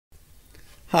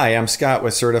Hi, I'm Scott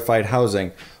with Certified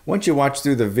Housing. Once you watch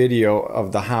through the video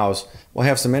of the house, we'll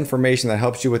have some information that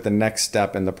helps you with the next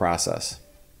step in the process.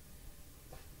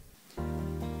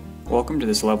 Welcome to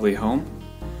this lovely home,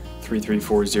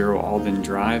 3340 Alden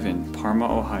Drive in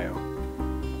Parma, Ohio.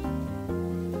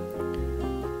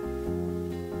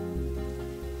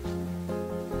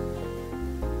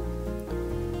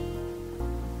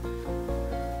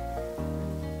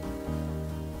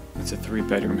 It's a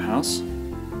 3-bedroom house.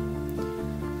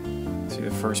 See the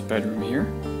first bedroom here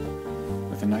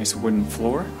with a nice wooden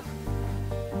floor.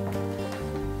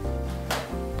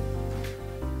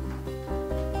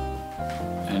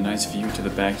 And a nice view to the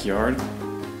backyard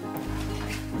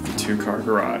with a 2-car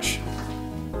garage.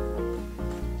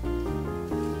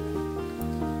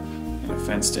 And a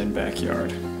fenced-in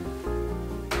backyard.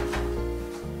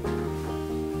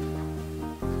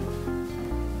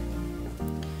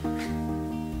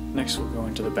 Next we'll go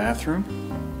into the bathroom.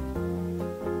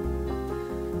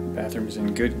 The bathroom is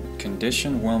in good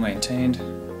condition, well maintained.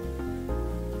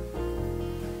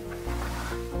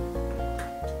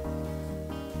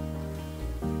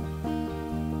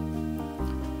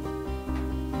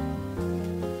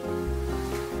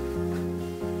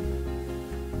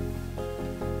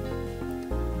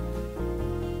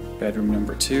 Bedroom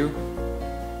number 2,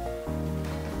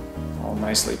 all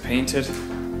nicely painted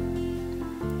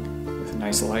with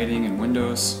nice lighting and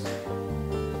windows.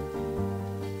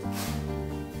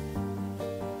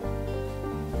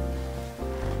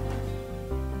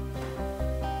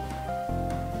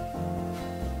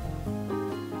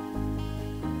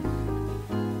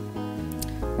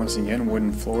 Once again,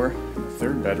 wooden floor in the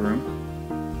 3rd bedroom.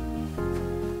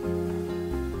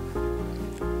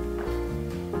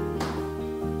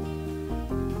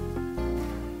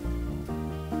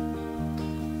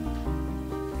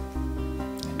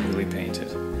 Newly painted.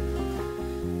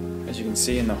 As you can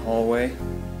see in the hallway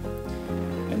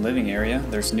and living area,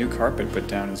 there's new carpet put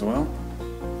down as well.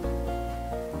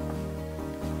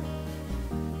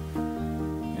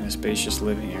 And a spacious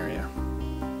living area.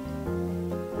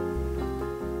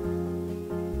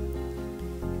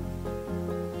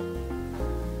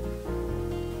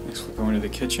 Next we'll go into the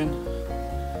kitchen.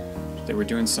 They were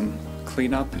doing some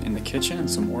cleanup in the kitchen and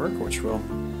some work which will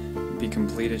be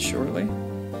completed shortly.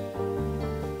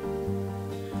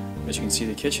 As you can see,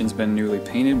 the kitchen's been newly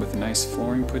painted with a nice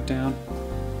flooring put down.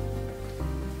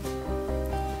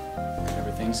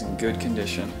 Everything's in good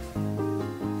condition.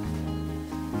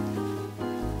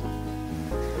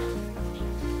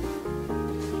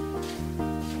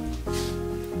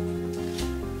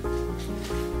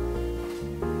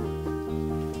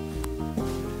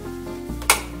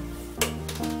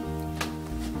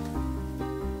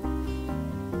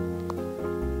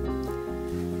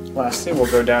 Lastly, we'll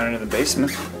go down into the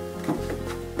basement.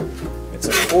 It's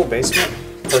a full basement,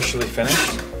 partially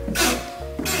finished.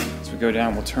 As we go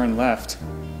down, we'll turn left,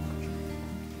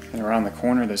 and around the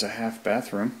corner there's a half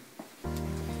bathroom.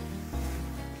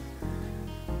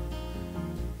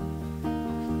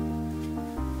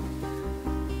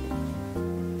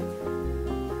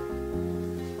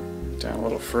 Down a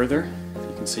little further,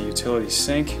 you can see utility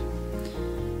sink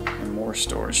and more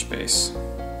storage space.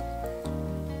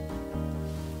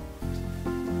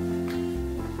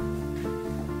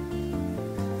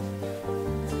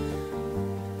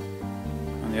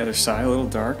 On the other side, a little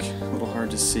dark, a little hard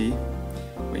to see,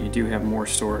 but you do have more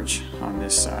storage on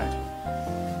this side.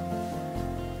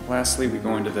 Lastly, we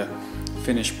go into the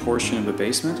finished portion of the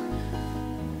basement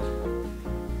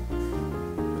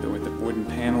with the wooden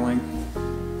paneling,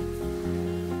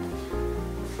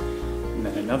 and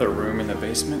then another room in the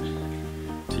basement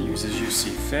to use as you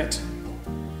see fit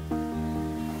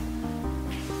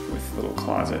with little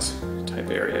closet type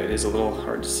area. It is a little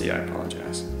hard to see, I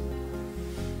apologize.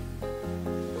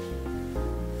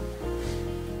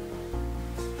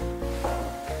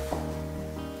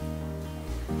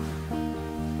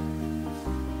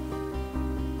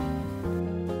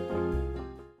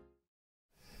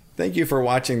 Thank you for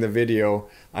watching the video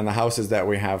on the houses that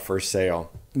we have for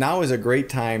sale. Now is a great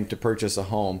time to purchase a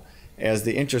home as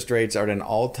the interest rates are at an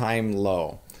all-time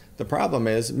low. The problem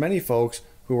is many folks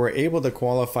who were able to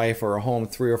qualify for a home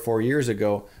 3 or 4 years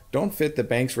ago don't fit the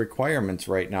bank's requirements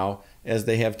right now as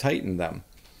they have tightened them.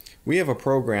 We have a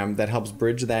program that helps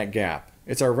bridge that gap.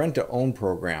 It's our rent-to-own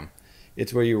program.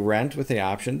 It's where you rent with the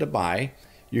option to buy.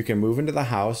 You can move into the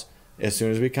house as soon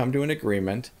as we come to an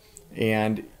agreement,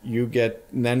 and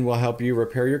then we'll help you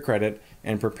repair your credit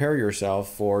and prepare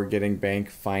yourself for getting bank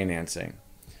financing.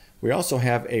 We also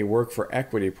have a Work for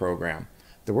Equity program.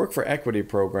 The Work for Equity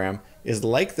program is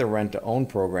like the rent to own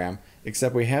program,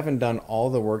 except we haven't done all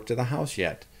the work to the house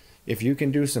yet. If you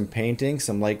can do some painting,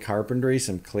 some light carpentry,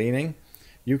 some cleaning,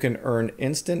 you can earn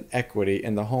instant equity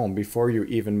in the home before you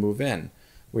even move in.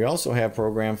 We also have a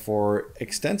program for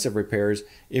extensive repairs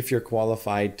if you're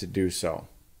qualified to do so.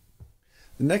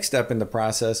 The next step in the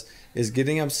process is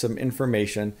getting up some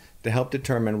information to help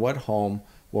determine what home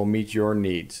will meet your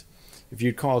needs. If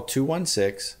you call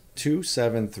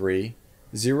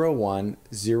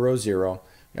 216-273-0100,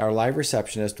 our live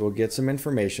receptionist will get some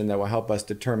information that will help us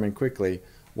determine quickly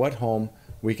what home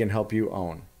we can help you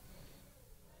own.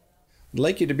 I'd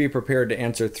like you to be prepared to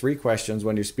answer 3 questions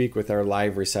when you speak with our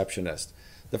live receptionist.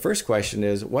 The first question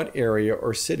is, what area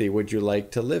or city would you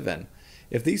like to live in?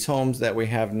 If these homes that we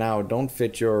have now don't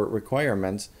fit your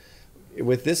requirements,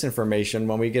 with this information,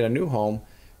 when we get a new home,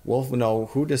 we'll know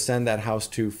who to send that house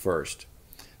to first.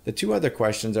 The 2 other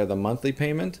questions are the monthly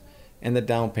payment and the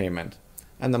down payment.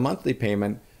 On the monthly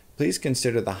payment, please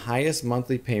consider the highest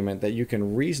monthly payment that you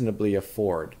can reasonably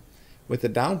afford. With the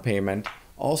down payment,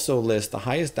 also list the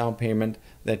highest down payment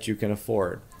that you can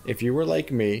afford. If you were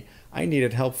like me, I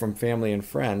needed help from family and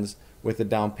friends with the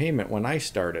down payment when I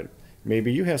started.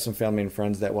 Maybe you have some family and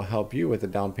friends that will help you with the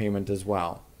down payment as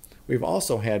well. We've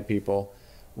also had people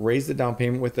raise the down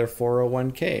payment with their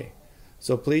 401k.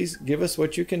 So please give us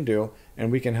what you can do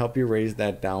and we can help you raise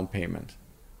that down payment.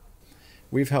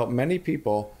 We've helped many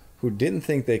people who didn't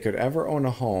think they could ever own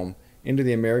a home into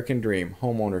the American dream,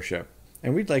 home ownership.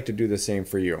 And we'd like to do the same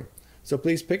for you. So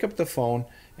please pick up the phone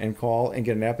and call and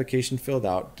get an application filled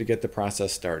out to get the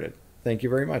process started. Thank you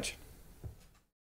very much.